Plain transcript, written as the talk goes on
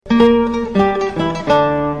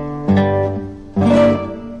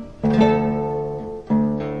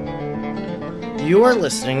You are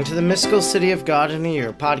listening to the Mystical City of God in a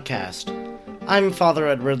Year podcast. I'm Father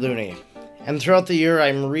Edward Looney, and throughout the year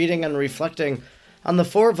I'm reading and reflecting on the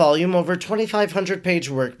 4-volume, over 2,500-page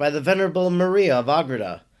work by the Venerable Maria of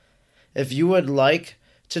Agreda. If you would like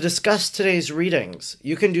to discuss today's readings,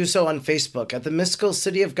 you can do so on Facebook at the Mystical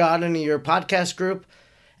City of God in a Year podcast group,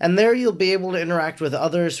 and there you'll be able to interact with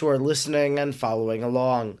others who are listening and following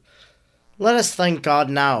along. Let us thank God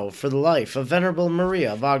now for the life of Venerable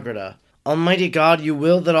Maria of Agreda. Almighty God, you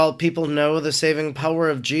will that all people know the saving power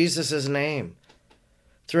of Jesus' name.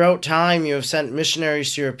 Throughout time you have sent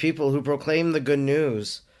missionaries to your people who proclaim the good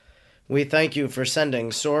news. We thank you for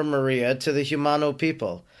sending Sor Maria to the Humano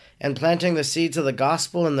people and planting the seeds of the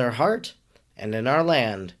gospel in their heart and in our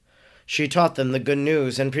land. She taught them the good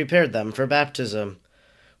news and prepared them for baptism.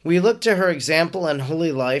 We look to her example and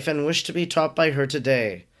holy life and wish to be taught by her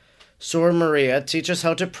today. Sor Maria, teach us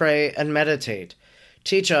how to pray and meditate.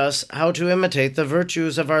 Teach us how to imitate the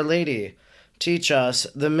virtues of Our Lady. Teach us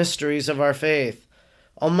the mysteries of our faith.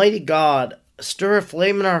 Almighty God, stir a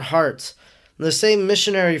flame in our hearts, the same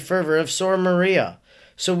missionary fervor of Sor Maria,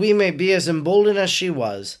 so we may be as emboldened as she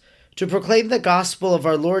was, to proclaim the gospel of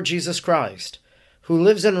our Lord Jesus Christ, who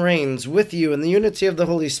lives and reigns with you in the unity of the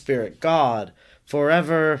Holy Spirit, God,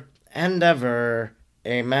 forever and ever.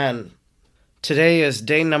 Amen. Today is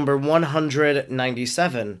day number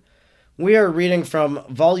 197. We are reading from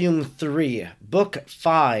Volume 3, Book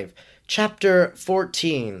 5, Chapter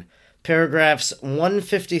 14, paragraphs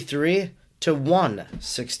 153 to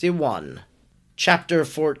 161. Chapter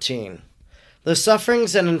 14. The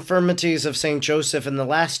sufferings and infirmities of Saint Joseph in the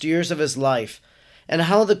last years of his life, and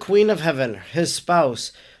how the Queen of Heaven, his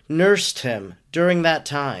spouse, nursed him during that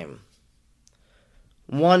time.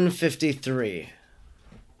 153.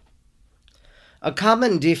 A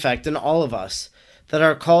common defect in all of us that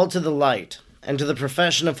are called to the light and to the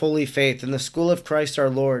profession of holy faith in the school of Christ our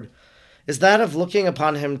Lord is that of looking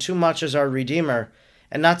upon him too much as our Redeemer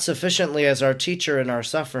and not sufficiently as our teacher in our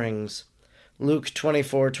sufferings. Luke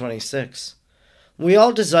 24:26. We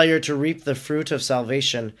all desire to reap the fruit of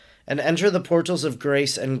salvation and enter the portals of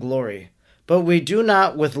grace and glory, but we do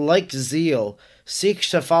not with like zeal seek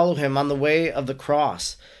to follow him on the way of the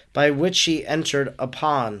cross by which he entered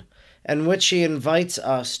upon, and which he invites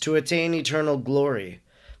us to attain eternal glory.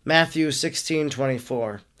 Matthew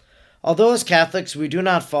 16:24. Although as Catholics we do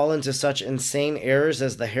not fall into such insane errors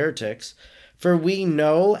as the heretics, for we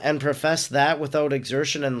know and profess that without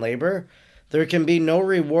exertion and labor there can be no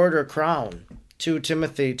reward or crown, 2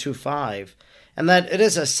 Timothy 2:5, and that it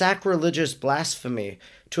is a sacrilegious blasphemy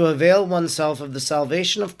to avail oneself of the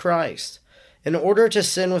salvation of Christ in order to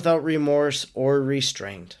sin without remorse or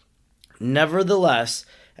restraint. Nevertheless,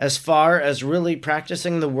 as far as really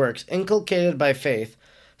practicing the works inculcated by faith,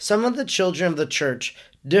 some of the children of the Church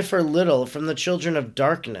differ little from the children of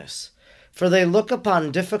darkness, for they look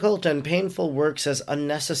upon difficult and painful works as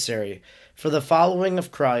unnecessary for the following of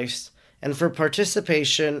Christ and for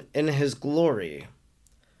participation in his glory.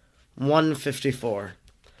 154.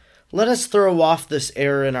 Let us throw off this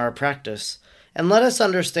error in our practice, and let us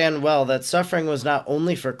understand well that suffering was not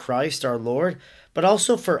only for Christ our Lord, but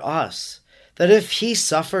also for us. That if he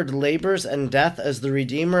suffered labors and death as the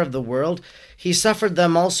Redeemer of the world, he suffered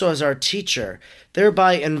them also as our teacher,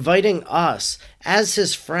 thereby inviting us, as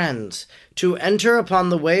his friends, to enter upon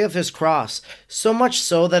the way of his cross, so much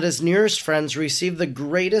so that his nearest friends receive the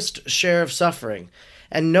greatest share of suffering,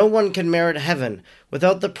 and no one can merit heaven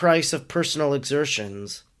without the price of personal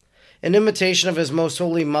exertions. In imitation of his most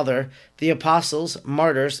holy mother, the apostles,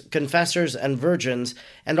 martyrs, confessors, and virgins,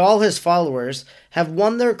 and all his followers, have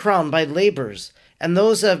won their crown by labors, and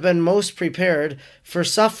those that have been most prepared for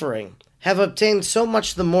suffering have obtained so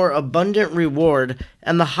much the more abundant reward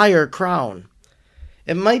and the higher crown.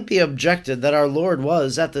 It might be objected that our Lord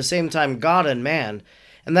was at the same time God and man,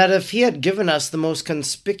 and that if he had given us the most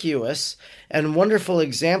conspicuous and wonderful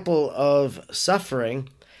example of suffering,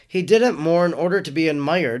 he did it more in order to be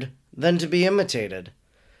admired than to be imitated.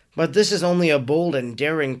 But this is only a bold and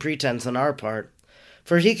daring pretense on our part,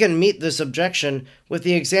 for he can meet this objection with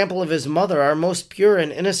the example of his mother, our most pure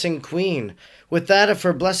and innocent queen, with that of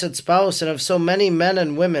her blessed spouse, and of so many men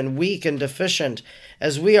and women, weak and deficient,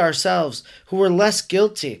 as we ourselves, who were less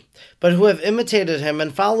guilty, but who have imitated him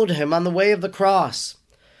and followed him on the way of the cross.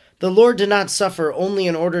 The Lord did not suffer only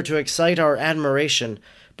in order to excite our admiration,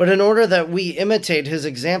 but in order that we imitate his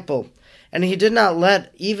example, and he did not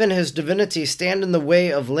let even his divinity stand in the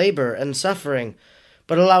way of labor and suffering,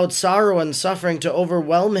 but allowed sorrow and suffering to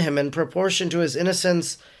overwhelm him in proportion to his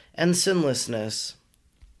innocence and sinlessness.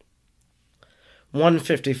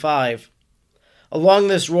 155. Along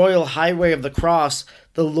this royal highway of the cross,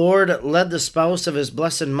 the Lord led the spouse of his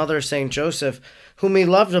blessed mother, Saint Joseph, whom he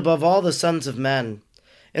loved above all the sons of men.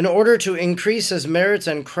 In order to increase his merits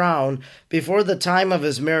and crown before the time of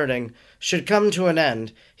his meriting should come to an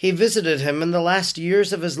end, he visited him in the last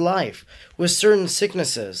years of his life with certain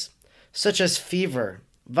sicknesses, such as fever,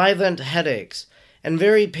 violent headaches, and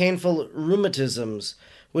very painful rheumatisms,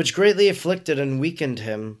 which greatly afflicted and weakened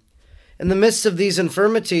him. In the midst of these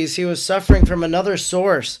infirmities he was suffering from another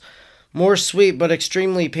source, more sweet but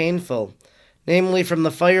extremely painful, namely from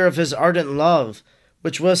the fire of his ardent love,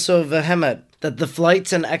 which was so vehement that the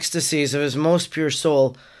flights and ecstasies of his most pure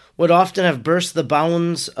soul would often have burst the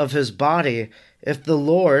bounds of his body if the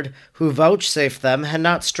Lord, who vouchsafed them, had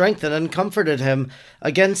not strengthened and comforted him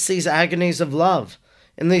against these agonies of love.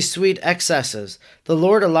 In these sweet excesses the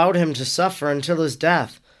Lord allowed him to suffer until his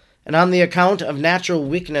death, and on the account of natural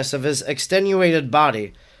weakness of his extenuated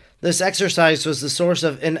body, this exercise was the source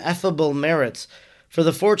of ineffable merits for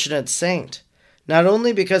the fortunate saint, not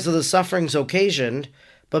only because of the sufferings occasioned,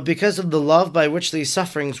 but because of the love by which these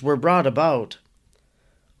sufferings were brought about.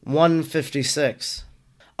 156.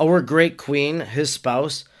 Our great queen, his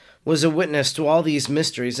spouse, was a witness to all these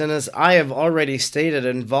mysteries, and as I have already stated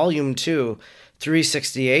in Volume 2,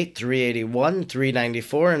 368, 381,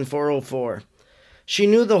 394, and 404, she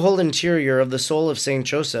knew the whole interior of the soul of Saint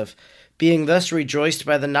Joseph, being thus rejoiced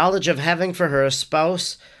by the knowledge of having for her a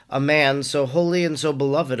spouse, a man so holy and so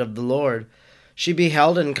beloved of the Lord. She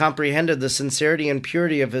beheld and comprehended the sincerity and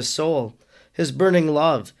purity of his soul, his burning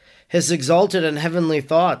love, his exalted and heavenly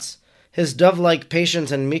thoughts, his dove-like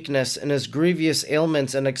patience and meekness in his grievous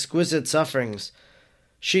ailments and exquisite sufferings.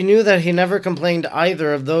 She knew that he never complained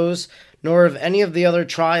either of those nor of any of the other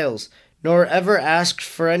trials, nor ever asked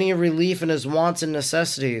for any relief in his wants and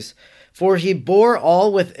necessities, for he bore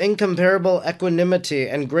all with incomparable equanimity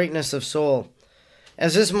and greatness of soul.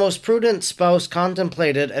 As his most prudent spouse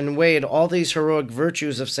contemplated and weighed all these heroic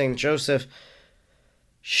virtues of Saint Joseph,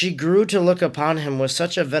 she grew to look upon him with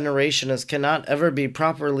such a veneration as cannot ever be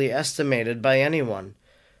properly estimated by anyone.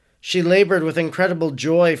 She labored with incredible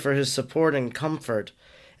joy for his support and comfort,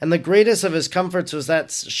 and the greatest of his comforts was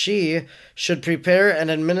that she should prepare and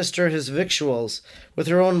administer his victuals with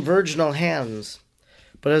her own virginal hands.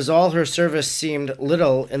 But as all her service seemed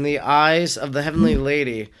little in the eyes of the heavenly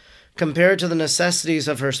lady, compared to the necessities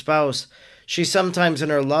of her spouse, she sometimes in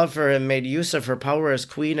her love for him made use of her power as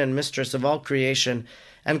queen and mistress of all creation,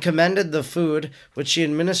 and commanded the food which she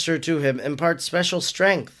administered to him impart special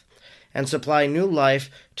strength, and supply new life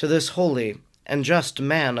to this holy and just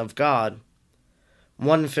man of God.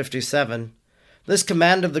 157. This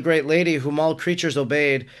command of the great lady, whom all creatures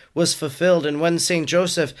obeyed, was fulfilled, and when Saint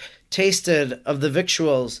Joseph tasted of the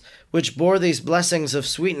victuals which bore these blessings of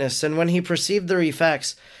sweetness, and when he perceived their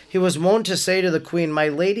effects, he was wont to say to the queen, "My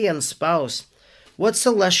lady and spouse, what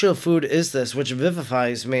celestial food is this which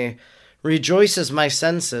vivifies me, rejoices my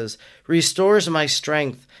senses, restores my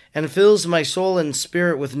strength, and fills my soul and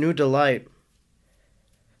spirit with new delight?"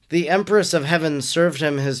 The Empress of Heaven served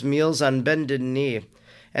him his meals on bended knee,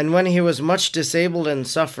 and when he was much disabled and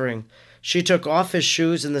suffering, she took off his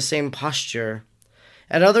shoes in the same posture.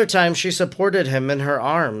 At other times she supported him in her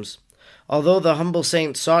arms. Although the humble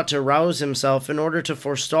saint sought to rouse himself in order to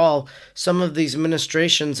forestall some of these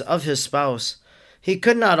ministrations of his spouse, he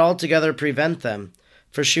could not altogether prevent them,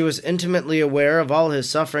 for she was intimately aware of all his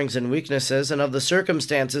sufferings and weaknesses, and of the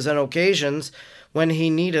circumstances and occasions when he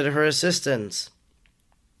needed her assistance.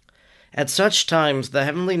 At such times the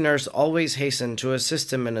heavenly nurse always hastened to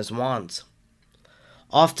assist him in his wants.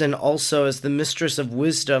 Often also, as the mistress of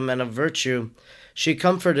wisdom and of virtue, she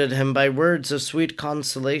comforted him by words of sweet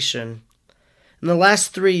consolation. In the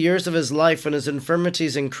last 3 years of his life, when his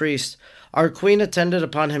infirmities increased, our queen attended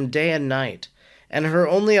upon him day and night, and her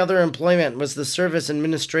only other employment was the service and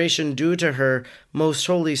ministration due to her most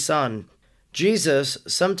holy Son. Jesus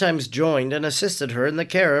sometimes joined and assisted her in the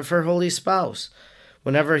care of her holy spouse,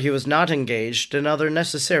 whenever he was not engaged in other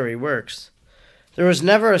necessary works. There was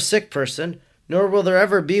never a sick person, nor will there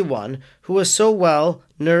ever be one, who was so well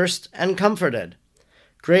nursed and comforted.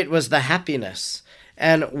 Great was the happiness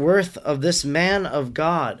and worth of this man of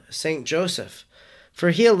God, Saint Joseph, for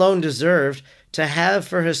he alone deserved to have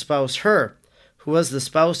for his spouse her, who was the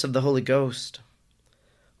spouse of the Holy Ghost.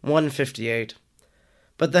 158.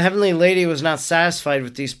 But the heavenly lady was not satisfied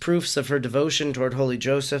with these proofs of her devotion toward holy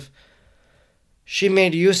Joseph. She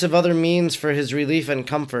made use of other means for his relief and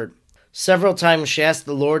comfort. Several times she asked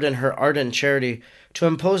the Lord in her ardent charity to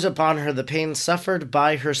impose upon her the pain suffered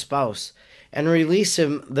by her spouse, and release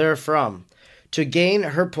him therefrom. To gain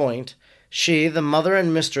her point, she, the mother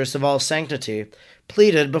and mistress of all sanctity,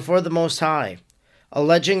 pleaded before the Most High.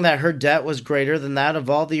 alleging that her debt was greater than that of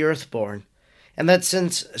all the earthborn, and that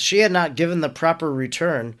since she had not given the proper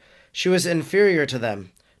return, she was inferior to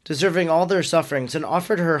them, deserving all their sufferings, and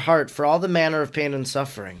offered her heart for all the manner of pain and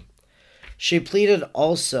suffering. She pleaded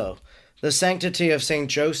also the sanctity of Saint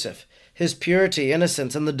Joseph, his purity,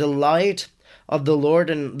 innocence, and the delight of the Lord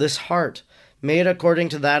in this heart, made according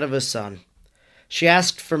to that of his Son. She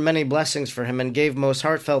asked for many blessings for him, and gave most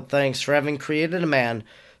heartfelt thanks for having created a man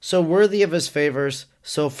so worthy of his favors,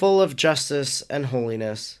 so full of justice and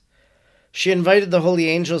holiness. She invited the holy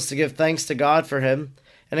angels to give thanks to God for him,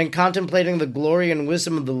 and in contemplating the glory and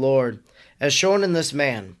wisdom of the Lord, as shown in this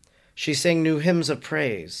man, she sang new hymns of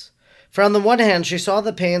praise. For on the one hand she saw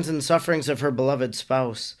the pains and sufferings of her beloved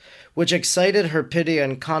spouse, which excited her pity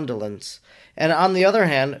and condolence, and on the other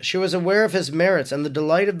hand she was aware of his merits and the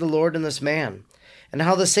delight of the Lord in this man, and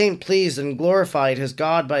how the saint pleased and glorified his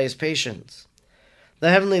God by his patience. The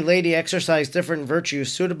heavenly lady exercised different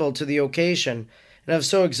virtues suitable to the occasion, and of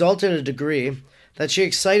so exalted a degree that she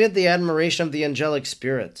excited the admiration of the angelic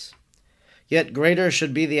spirits. Yet greater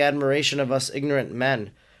should be the admiration of us ignorant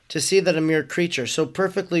men, to see that a mere creature so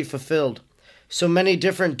perfectly fulfilled so many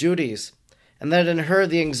different duties, and that in her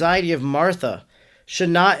the anxiety of Martha should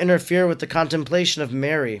not interfere with the contemplation of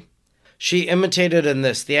Mary. She imitated in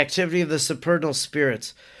this the activity of the supernal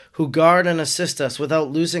spirits, who guard and assist us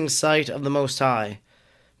without losing sight of the Most High.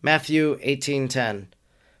 Matthew 18:10.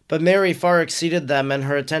 But Mary far exceeded them in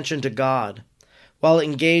her attention to God, while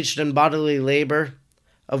engaged in bodily labor,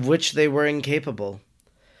 of which they were incapable.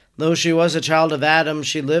 Though she was a child of Adam,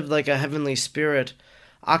 she lived like a heavenly spirit,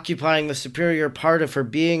 occupying the superior part of her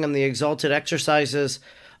being in the exalted exercises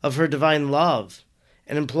of her divine love,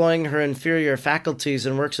 and employing her inferior faculties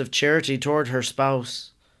in works of charity toward her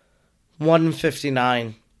spouse.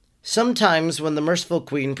 159. Sometimes, when the merciful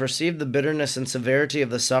Queen perceived the bitterness and severity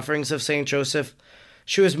of the sufferings of Saint Joseph,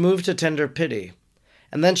 she was moved to tender pity,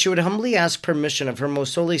 and then she would humbly ask permission of her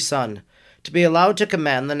most holy Son to be allowed to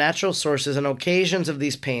command the natural sources and occasions of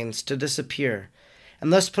these pains to disappear,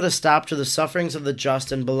 and thus put a stop to the sufferings of the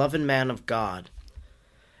just and beloved man of God.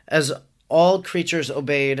 As all creatures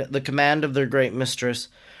obeyed the command of their great mistress,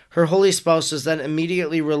 her holy spouse was then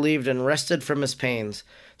immediately relieved and rested from his pains,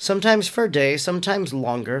 sometimes for a day, sometimes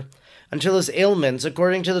longer, until his ailments,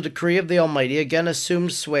 according to the decree of the Almighty, again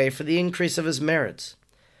assumed sway for the increase of his merits.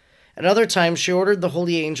 At other times she ordered the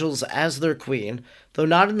holy angels as their queen, though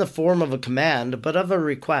not in the form of a command, but of a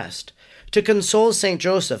request, to console Saint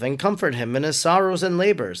Joseph and comfort him in his sorrows and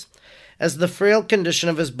labors, as the frail condition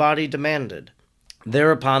of his body demanded.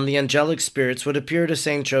 Thereupon the angelic spirits would appear to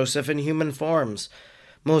Saint Joseph in human forms,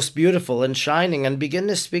 most beautiful and shining, and begin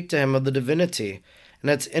to speak to him of the divinity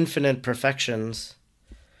and its infinite perfections.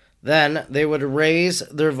 Then they would raise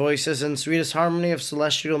their voices in sweetest harmony of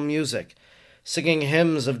celestial music, singing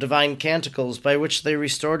hymns of divine canticles by which they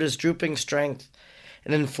restored his drooping strength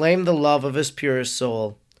and inflamed the love of his purest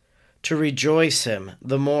soul. To rejoice him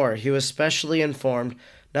the more, he was specially informed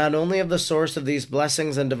not only of the source of these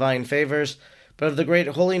blessings and divine favors, but of the great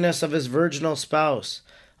holiness of his virginal spouse,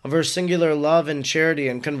 of her singular love and charity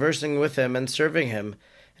in conversing with him and serving him,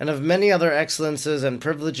 and of many other excellences and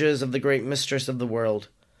privileges of the great mistress of the world.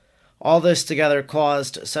 All this together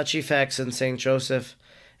caused such effects in Saint Joseph,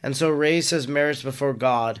 and so raised his merits before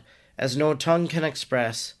God, as no tongue can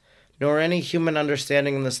express, nor any human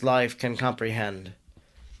understanding in this life can comprehend.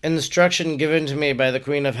 Instruction given to me by the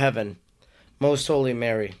Queen of Heaven, Most Holy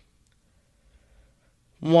Mary.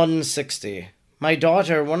 160. My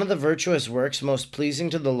daughter, one of the virtuous works most pleasing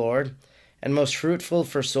to the Lord, and most fruitful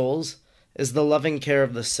for souls, is the loving care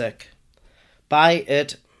of the sick. By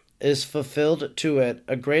it is fulfilled to it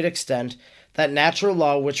a great extent that natural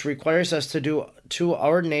law which requires us to do to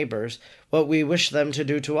our neighbors what we wish them to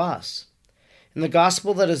do to us. In the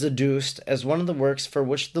gospel that is adduced as one of the works for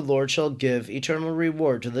which the Lord shall give eternal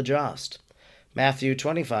reward to the just, Matthew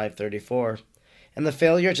 25:34, and the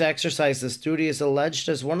failure to exercise this duty is alleged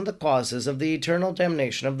as one of the causes of the eternal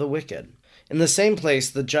damnation of the wicked. In the same place,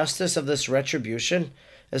 the justice of this retribution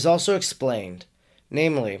is also explained,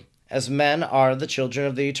 namely, as men are the children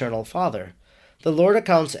of the eternal Father. The Lord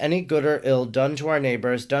accounts any good or ill done to our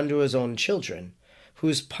neighbor as done to his own children,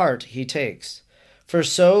 whose part he takes. For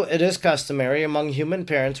so it is customary among human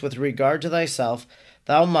parents with regard to thyself,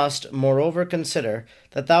 thou must moreover consider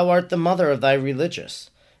that thou art the mother of thy religious,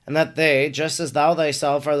 and that they, just as thou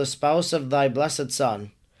thyself, are the spouse of thy blessed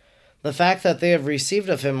Son. The fact that they have received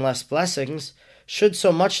of him less blessings should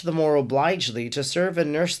so much the more oblige thee to serve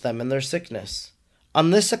and nurse them in their sickness. On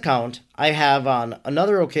this account I have on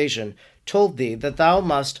another occasion told thee that thou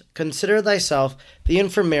must consider thyself the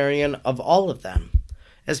infirmarian of all of them,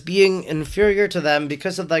 as being inferior to them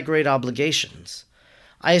because of thy great obligations.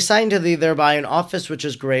 I assign to thee thereby an office which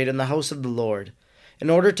is great in the house of the Lord. In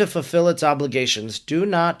order to fulfill its obligations, do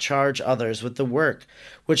not charge others with the work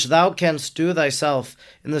which thou canst do thyself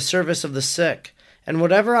in the service of the sick, and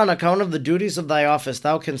whatever on account of the duties of thy office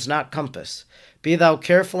thou canst not compass. Be thou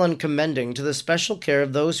careful and commending to the special care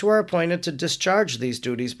of those who are appointed to discharge these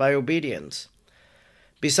duties by obedience.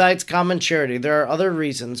 Besides common charity, there are other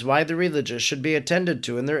reasons why the religious should be attended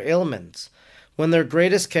to in their ailments, when their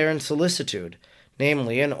greatest care and solicitude,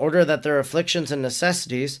 namely, in order that their afflictions and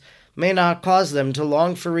necessities may not cause them to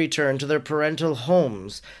long for return to their parental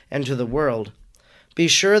homes and to the world. Be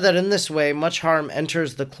sure that in this way much harm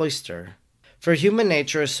enters the cloister. For human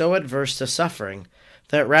nature is so adverse to suffering,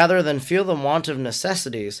 that rather than feel the want of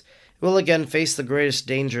necessities, it will again face the greatest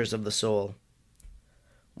dangers of the soul.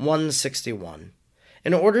 161.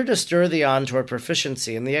 In order to stir thee on toward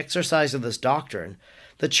proficiency in the exercise of this doctrine,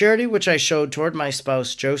 the charity which I showed toward my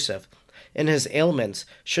spouse Joseph in his ailments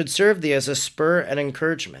should serve thee as a spur and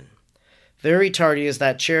encouragement. Very tardy is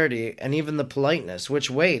that charity, and even the politeness, which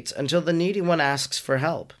waits until the needy one asks for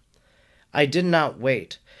help. I did not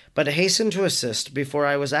wait, but hastened to assist before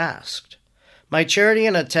I was asked. My charity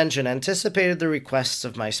and attention anticipated the requests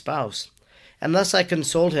of my spouse, and thus I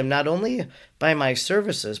consoled him not only by my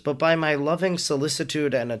services, but by my loving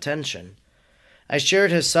solicitude and attention. I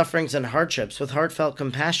shared his sufferings and hardships with heartfelt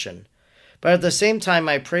compassion, but at the same time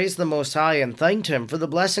I praised the Most High and thanked him for the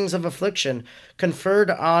blessings of affliction conferred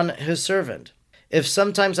on his servant. If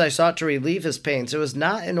sometimes I sought to relieve his pains, it was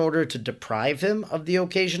not in order to deprive him of the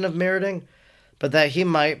occasion of meriting, but that he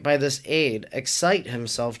might by this aid excite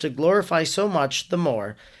himself to glorify so much the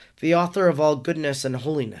more the author of all goodness and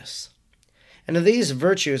holiness. And of these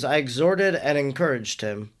virtues I exhorted and encouraged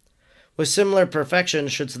him. With similar perfection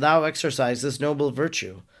shouldst thou exercise this noble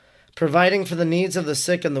virtue, providing for the needs of the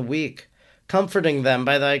sick and the weak, comforting them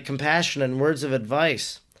by thy compassion and words of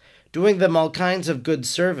advice, doing them all kinds of good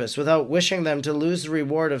service without wishing them to lose the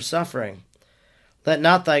reward of suffering. Let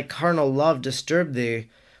not thy carnal love disturb thee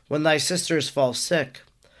when thy sisters fall sick,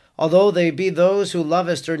 although they be those who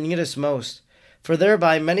lovest or needest most, for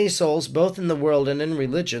thereby many souls, both in the world and in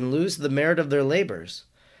religion, lose the merit of their labors.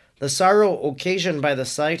 The sorrow occasioned by the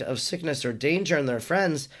sight of sickness or danger in their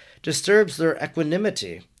friends disturbs their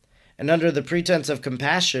equanimity, and under the pretense of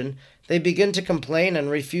compassion, they begin to complain and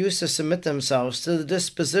refuse to submit themselves to the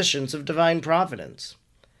dispositions of divine providence.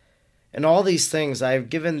 In all these things I have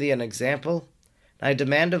given thee an example, and I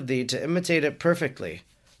demand of thee to imitate it perfectly,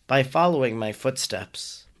 by following my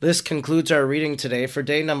footsteps. This concludes our reading today for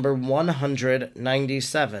day number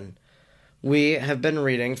 197. We have been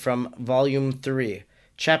reading from Volume 3,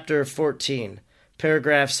 Chapter 14,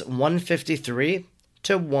 paragraphs 153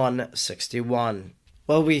 to 161.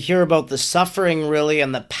 Well, we hear about the suffering, really,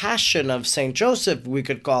 and the passion of St. Joseph, we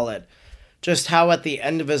could call it. Just how at the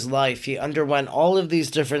end of his life he underwent all of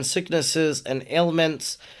these different sicknesses and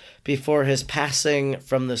ailments before his passing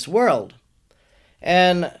from this world.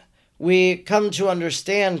 And we come to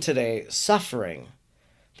understand today suffering,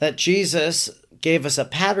 that Jesus gave us a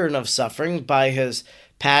pattern of suffering by his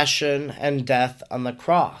passion and death on the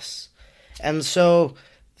cross. And so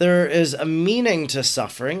there is a meaning to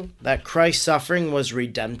suffering, that Christ's suffering was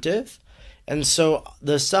redemptive, and so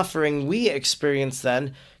the suffering we experience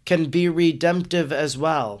then can be redemptive as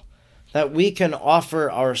well, that we can offer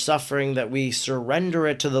our suffering, that we surrender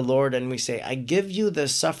it to the Lord, and we say, I give you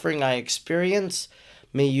this suffering I experience,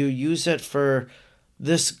 may you use it for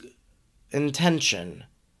this intention,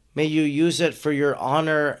 may you use it for your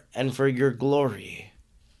honor and for your glory.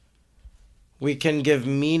 We can give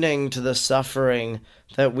meaning to the suffering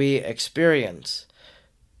that we experience.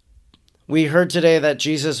 We heard today that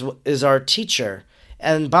Jesus is our teacher,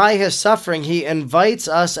 and by his suffering, he invites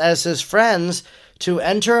us as his friends to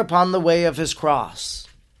enter upon the way of his cross.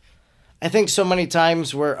 I think so many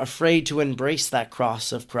times we're afraid to embrace that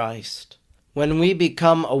cross of Christ. When we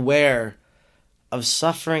become aware of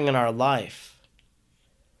suffering in our life,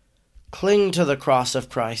 cling to the cross of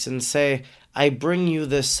Christ and say, I bring you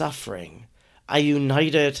this suffering. I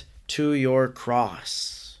unite it to your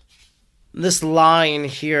cross. This line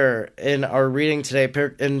here in our reading today,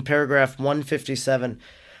 in paragraph 157,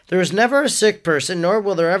 there is never a sick person, nor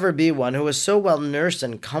will there ever be one, who is so well nursed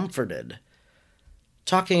and comforted.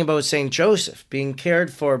 Talking about St. Joseph being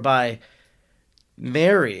cared for by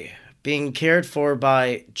Mary, being cared for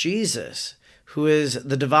by Jesus, who is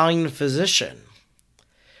the divine physician.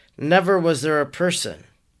 Never was there a person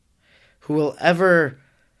who will ever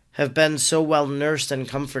have been so well nursed and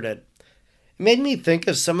comforted. It made me think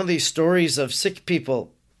of some of these stories of sick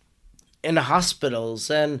people in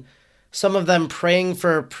hospitals, and some of them praying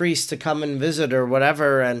for a priest to come and visit or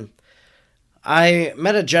whatever. And I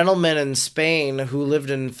met a gentleman in Spain who lived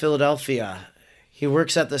in Philadelphia. He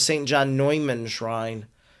works at the St. John Neumann Shrine.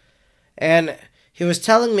 And he was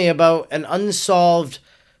telling me about an unsolved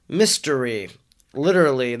mystery,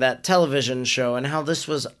 literally, that television show, and how this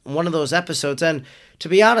was one of those episodes. And to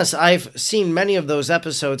be honest, I've seen many of those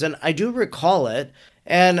episodes, and I do recall it.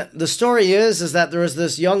 And the story is that there was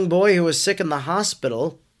this young boy who was sick in the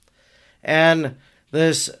hospital, and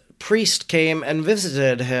this priest came and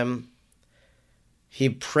visited him. He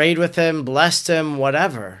prayed with him, blessed him,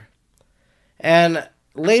 whatever. And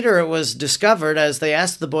later it was discovered, as they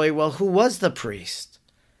asked the boy, well, who was the priest?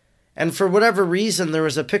 And for whatever reason, there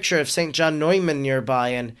was a picture of St. John Neumann nearby,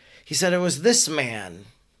 and he said it was this man.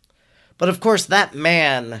 But of course, that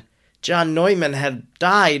man, John Neumann, had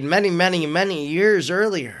died many, many, many years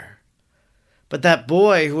earlier. But that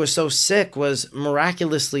boy who was so sick was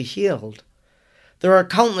miraculously healed. There are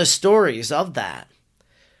countless stories of that.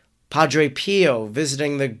 Padre Pio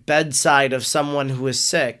visiting the bedside of someone who was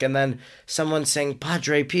sick, and then someone saying,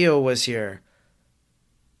 Padre Pio was here.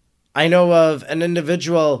 I know of an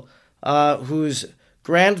individual whose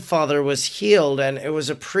grandfather was healed, and it was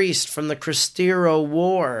a priest from the Cristero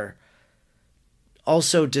War,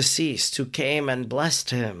 also deceased, who came and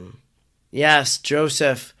blessed him. Yes,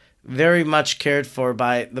 Joseph, very much cared for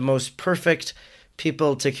by the most perfect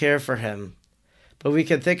people to care for him. But we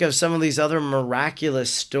can think of some of these other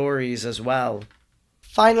miraculous stories as well.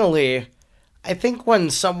 Finally, I think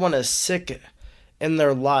when someone is sick in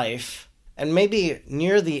their life, and maybe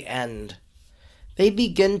near the end, they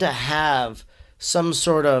begin to have some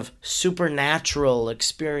sort of supernatural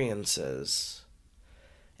experiences.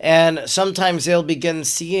 And sometimes they'll begin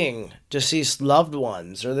seeing deceased loved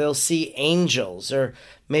ones, or they'll see angels, or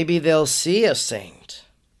maybe they'll see a saint.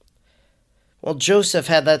 Well, Joseph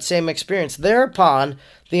had that same experience. Thereupon,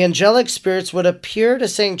 the angelic spirits would appear to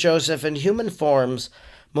Saint Joseph in human forms,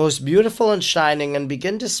 most beautiful and shining, and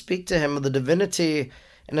begin to speak to him of the divinity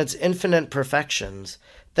and its infinite perfections.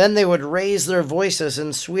 Then they would raise their voices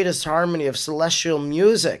in sweetest harmony of celestial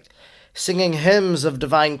music, singing hymns of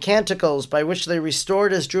divine canticles by which they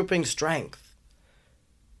restored his drooping strength.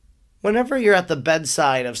 Whenever you're at the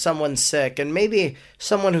bedside of someone sick, and maybe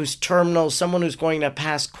someone who's terminal, someone who's going to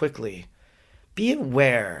pass quickly, be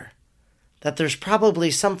aware that there's probably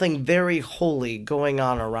something very holy going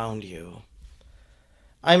on around you.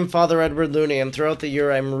 I'm Father Edward Looney, and throughout the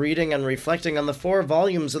year I'm reading and reflecting on the 4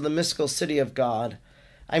 volumes of the Mystical City of God.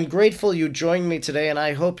 I'm grateful you joined me today, and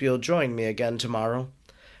I hope you'll join me again tomorrow.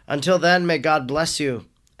 Until then, may God bless you,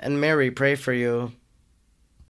 and Mary pray for you.